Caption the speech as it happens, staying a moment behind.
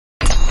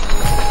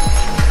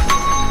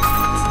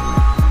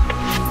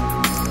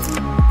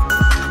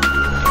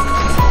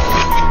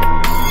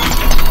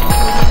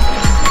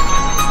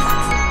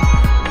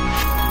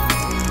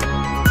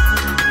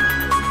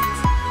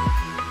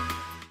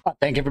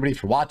everybody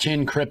for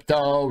watching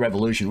Crypto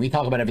Revolution. We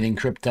talk about everything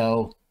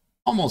crypto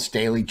almost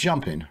daily,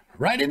 jumping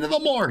right into the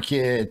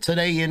market.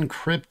 Today in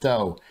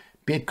crypto,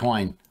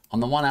 Bitcoin on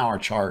the 1 hour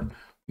chart,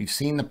 we've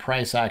seen the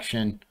price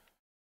action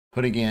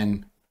putting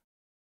in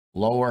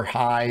lower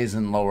highs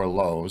and lower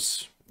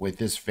lows with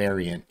this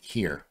variant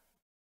here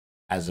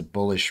as a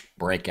bullish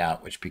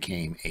breakout, which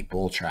became a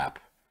bull trap.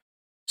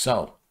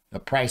 So the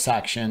price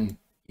action,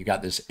 you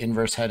got this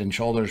inverse head and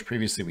shoulders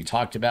previously we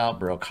talked about,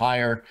 broke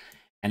higher,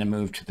 and a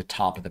move to the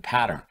top of the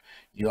pattern.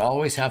 You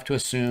always have to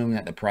assume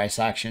that the price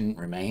action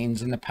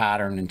remains in the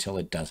pattern until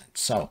it doesn't.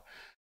 So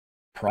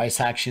price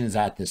action is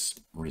at this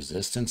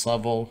resistance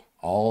level.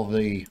 All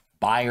the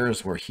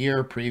buyers were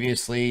here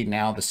previously.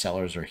 Now the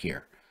sellers are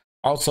here.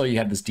 Also, you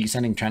have this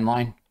descending trend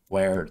line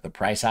where the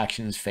price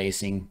action is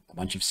facing a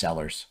bunch of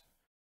sellers.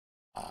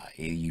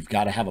 You've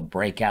got to have a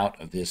breakout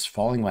of this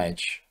falling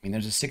wedge. I mean,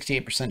 there's a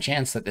 68%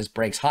 chance that this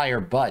breaks higher,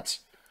 but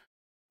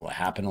will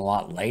happen a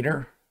lot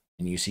later.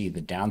 And you see the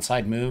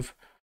downside move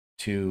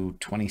to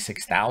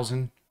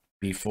 26,000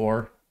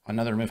 before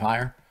another move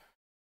higher.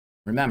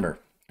 Remember,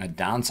 a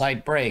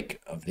downside break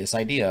of this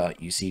idea,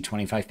 you see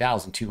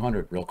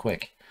 25,200 real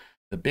quick.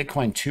 The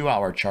Bitcoin 2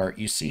 hour chart,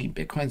 you see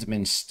Bitcoin's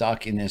been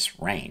stuck in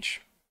this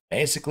range,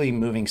 basically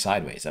moving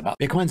sideways.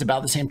 Bitcoin's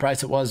about the same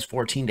price it was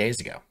 14 days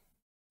ago.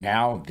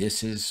 Now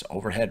this is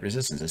overhead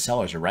resistance. The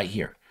sellers are right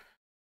here.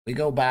 We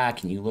go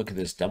back and you look at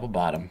this double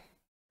bottom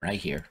right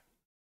here,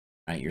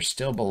 right? You're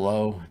still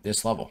below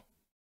this level.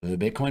 The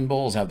Bitcoin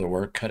bulls have their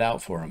work cut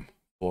out for them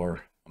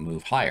for a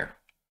move higher.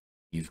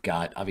 You've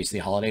got obviously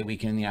holiday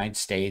weekend in the United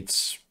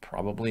States,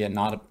 probably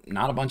not a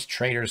bunch of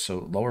traders,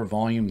 so lower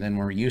volume than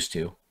we're used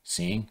to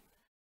seeing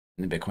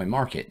in the Bitcoin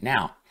market.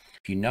 Now,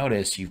 if you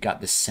notice, you've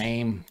got the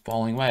same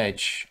falling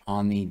wedge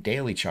on the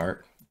daily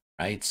chart,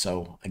 right?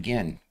 So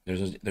again,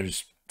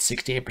 there's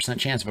 68%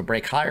 chance of a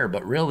break higher,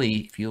 but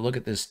really, if you look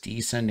at this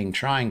descending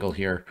triangle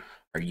here,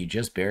 are you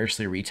just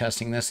bearishly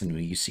retesting this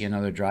and you see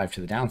another drive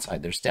to the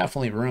downside? There's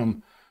definitely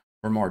room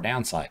for more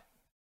downside.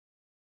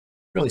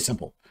 Really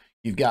simple.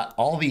 You've got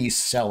all these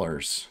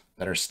sellers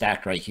that are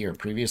stacked right here.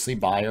 Previously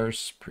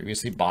buyers,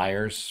 previously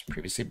buyers,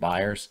 previously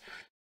buyers.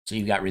 So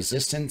you've got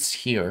resistance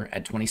here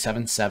at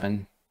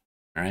 27.7,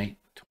 right?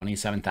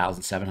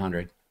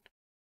 27,700.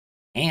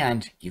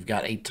 And you've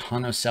got a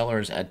ton of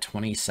sellers at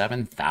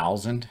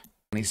 27,000.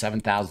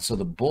 So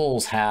the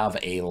bulls have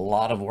a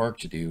lot of work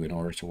to do in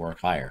order to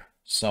work higher.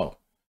 So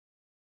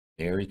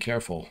very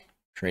careful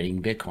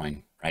trading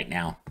Bitcoin right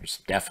now.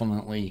 There's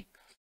definitely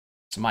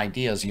some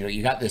ideas. You know,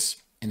 you got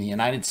this in the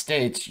United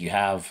States, you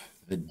have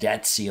the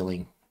debt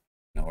ceiling,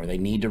 you know, or they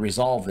need to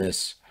resolve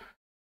this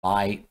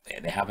by,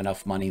 they have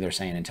enough money, they're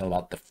saying, until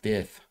about the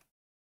 5th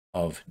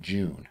of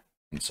June.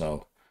 And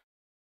so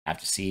have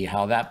to see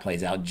how that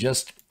plays out.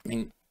 Just, I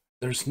mean,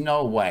 there's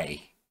no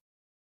way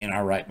in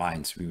our right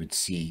minds we would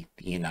see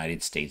the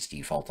United States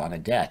default on a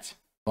debt.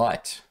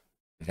 But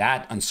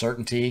that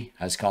uncertainty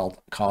has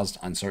caused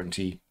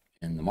uncertainty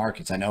in the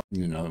markets. I know,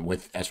 you know,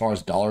 with as far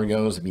as dollar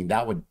goes, I mean,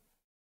 that would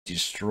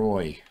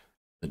destroy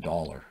the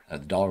dollar. The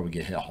dollar would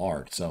get hit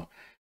hard. So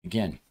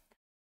again,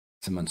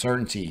 some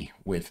uncertainty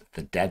with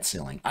the debt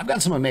ceiling. I've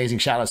got some amazing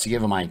shout outs to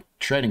give on my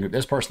trading group.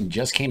 This person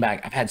just came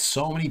back. I've had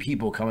so many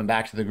people coming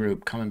back to the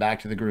group.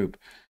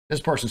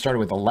 This person started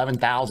with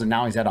 11,000.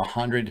 Now he's at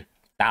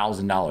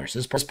 $100,000.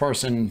 This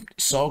person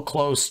so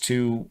close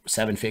to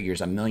 7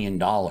 figures, $1 million.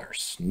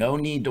 No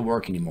need to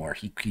work anymore.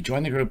 He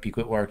joined the group. He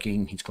quit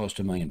working. He's close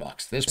to $1 million.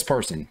 This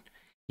person,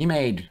 he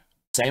made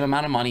the same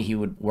amount of money he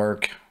would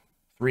work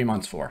 3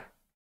 months for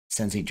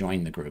since he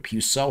joined the group. He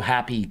was so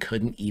happy he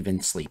couldn't even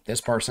sleep.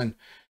 This person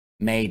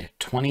made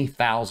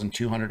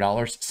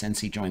 $20,200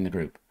 since he joined the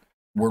group.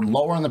 We're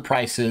lowering the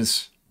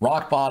prices,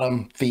 rock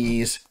bottom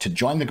fees to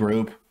join the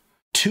group,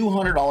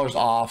 $200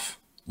 off,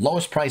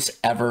 lowest price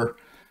ever,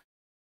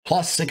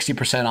 plus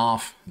 60%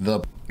 off.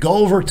 Go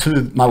over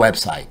to my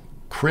website,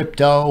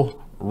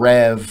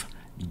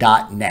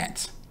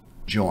 cryptorev.net.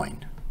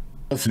 Join.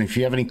 Listen, if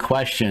you have any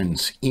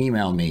questions,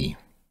 email me,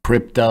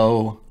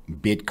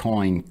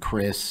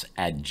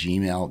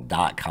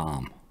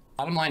 cryptobitcoinchris@gmail.com.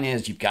 Bottom line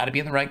is, you've got to be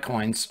in the right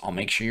coins. I'll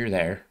make sure you're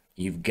there.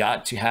 You've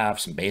got to have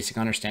some basic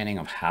understanding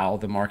of how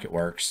the market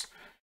works.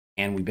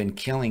 And we've been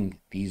killing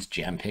these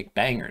gem pick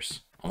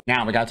bangers.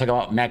 Now we got to talk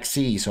about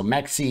MEXC. So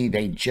MEXC,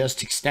 they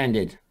just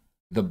extended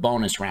the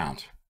bonus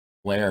round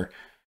where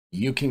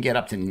you can get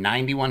up to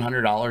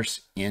 $9,100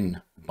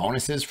 in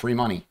bonuses, free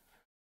money,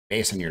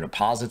 based on your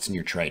deposits and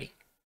your trading.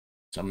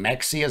 So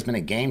MEXC has been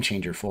a game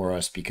changer for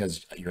us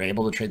because you're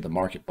able to trade the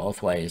market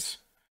both ways.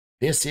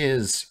 This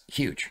is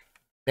huge.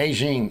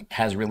 Vechain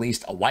has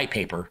released a white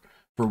paper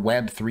for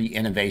Web3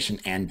 innovation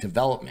and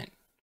development.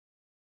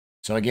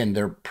 So again,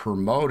 they're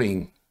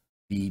promoting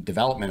the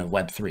development of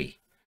Web3.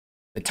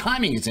 The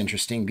timing is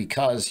interesting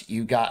because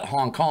you got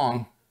Hong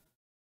Kong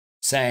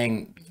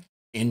saying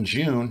in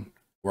June,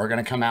 we're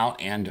going to come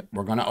out and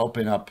we're going to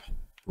open up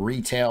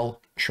retail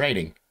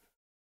trading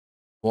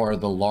for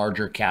the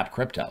larger cap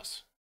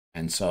cryptos.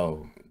 And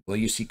so will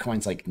you see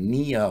coins like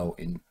Neo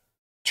and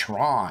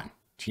Tron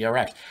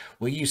TRX.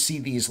 Will you see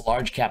these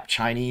large cap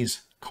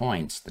Chinese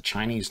coins, the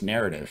Chinese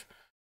narrative,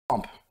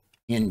 pump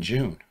in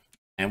June?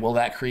 And will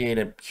that create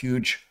a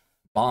huge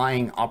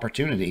buying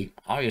opportunity?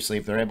 Obviously,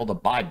 if they're able to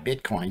buy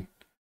Bitcoin,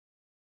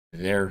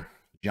 they're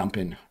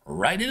jumping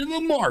right into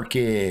the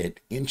market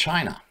in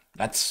China.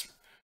 That's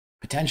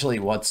potentially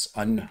what's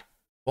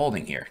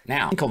unfolding here.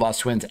 Now, Winklevoss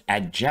twins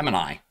at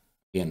Gemini,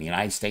 in the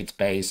United States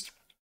based,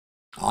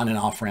 on and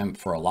off ramp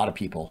for a lot of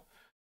people.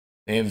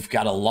 They've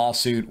got a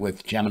lawsuit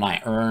with Gemini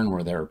Earn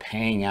where they're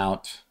paying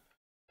out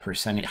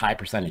high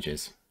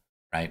percentages,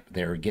 right?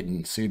 They're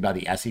getting sued by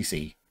the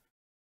SEC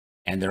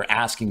and they're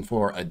asking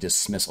for a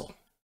dismissal.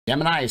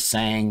 Gemini is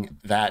saying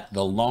that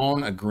the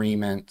loan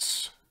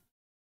agreements,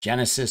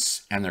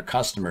 Genesis and their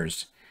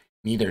customers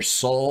neither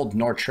sold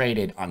nor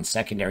traded on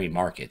secondary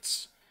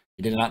markets.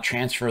 They did not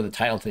transfer the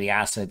title to the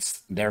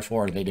assets,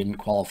 therefore they didn't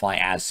qualify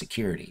as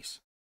securities.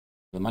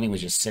 The money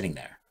was just sitting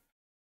there.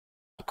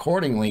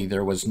 Accordingly,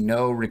 there was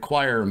no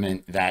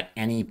requirement that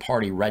any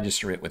party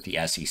register it with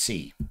the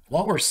SEC.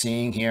 What we're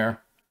seeing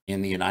here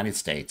in the United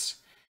States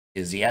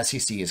is the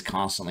SEC is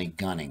constantly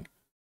gunning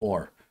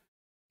for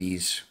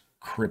these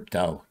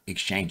crypto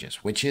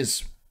exchanges, which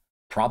is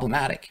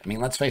problematic. I mean,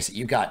 let's face it,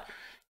 you've got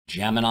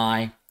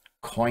Gemini,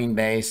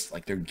 Coinbase,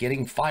 like they're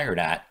getting fired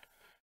at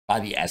by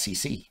the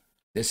SEC.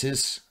 This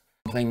is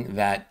something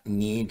that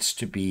needs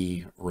to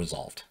be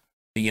resolved.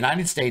 The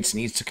United States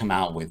needs to come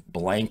out with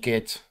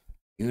blanket,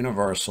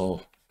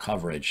 universal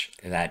coverage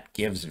that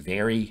gives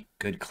very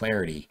good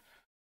clarity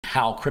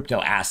how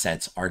crypto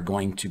assets are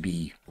going to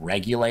be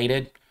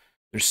regulated.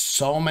 There's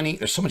so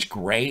much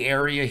gray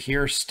area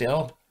here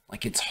still.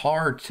 Like, it's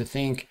hard to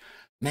think,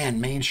 man,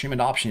 mainstream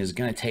adoption is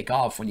going to take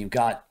off when you've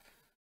got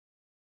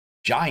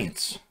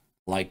giants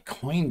like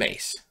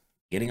Coinbase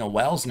getting a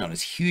Wells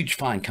notice, huge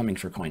fine coming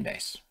for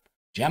Coinbase.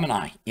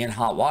 Gemini in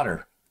hot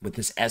water with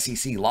this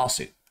SEC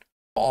lawsuit.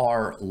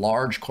 Are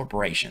large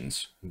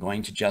corporations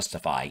going to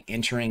justify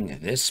entering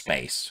this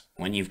space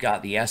when you've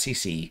got the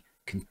SEC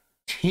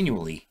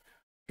continually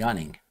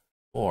gunning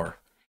for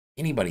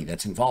anybody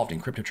that's involved in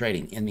crypto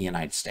trading in the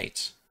United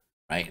States,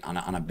 right? On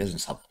a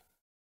business level.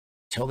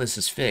 Until this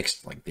is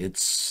fixed, like,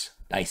 it's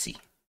dicey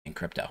in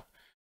crypto.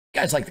 If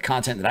you guys like the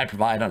content that I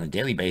provide on a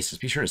daily basis,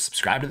 be sure to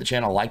subscribe to the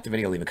channel, like the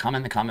video, leave a comment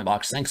in the comment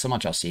box. Thanks so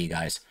much. I'll see you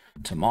guys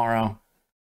tomorrow.